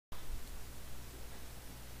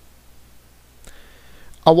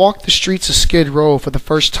I walked the streets of Skid Row for the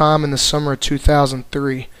first time in the summer of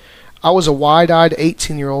 2003. I was a wide-eyed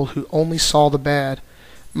 18-year-old who only saw the bad.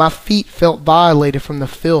 My feet felt violated from the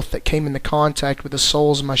filth that came into contact with the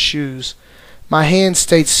soles of my shoes. My hands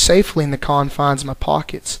stayed safely in the confines of my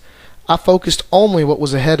pockets. I focused only what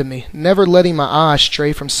was ahead of me, never letting my eyes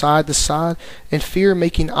stray from side to side in fear of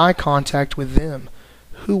making eye contact with them.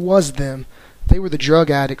 Who was them? They were the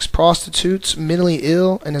drug addicts, prostitutes, mentally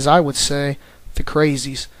ill, and as I would say, the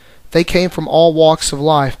crazies. They came from all walks of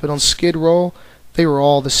life, but on Skid Row, they were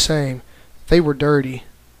all the same. They were dirty.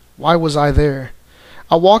 Why was I there?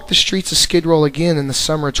 I walked the streets of Skid Row again in the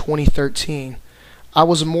summer of 2013. I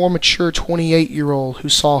was a more mature 28-year-old who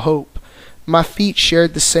saw hope. My feet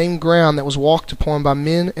shared the same ground that was walked upon by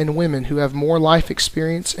men and women who have more life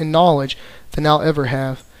experience and knowledge than I'll ever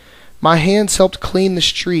have. My hands helped clean the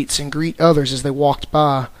streets and greet others as they walked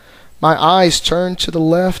by. My eyes turned to the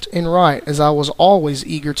left and right as I was always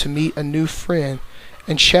eager to meet a new friend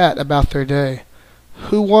and chat about their day.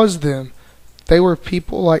 Who was them? They were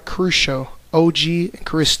people like Crusoe, OG, and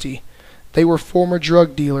Christie. They were former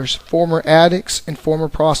drug dealers, former addicts, and former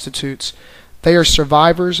prostitutes. They are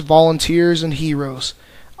survivors, volunteers, and heroes.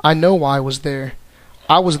 I know why I was there.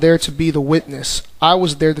 I was there to be the witness. I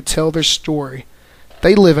was there to tell their story.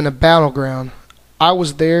 They live in a battleground. I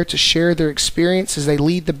was there to share their experience as they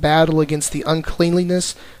lead the battle against the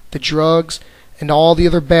uncleanliness, the drugs, and all the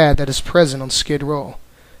other bad that is present on Skid Row.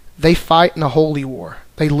 They fight in a holy war.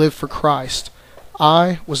 They live for Christ.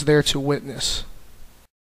 I was there to witness.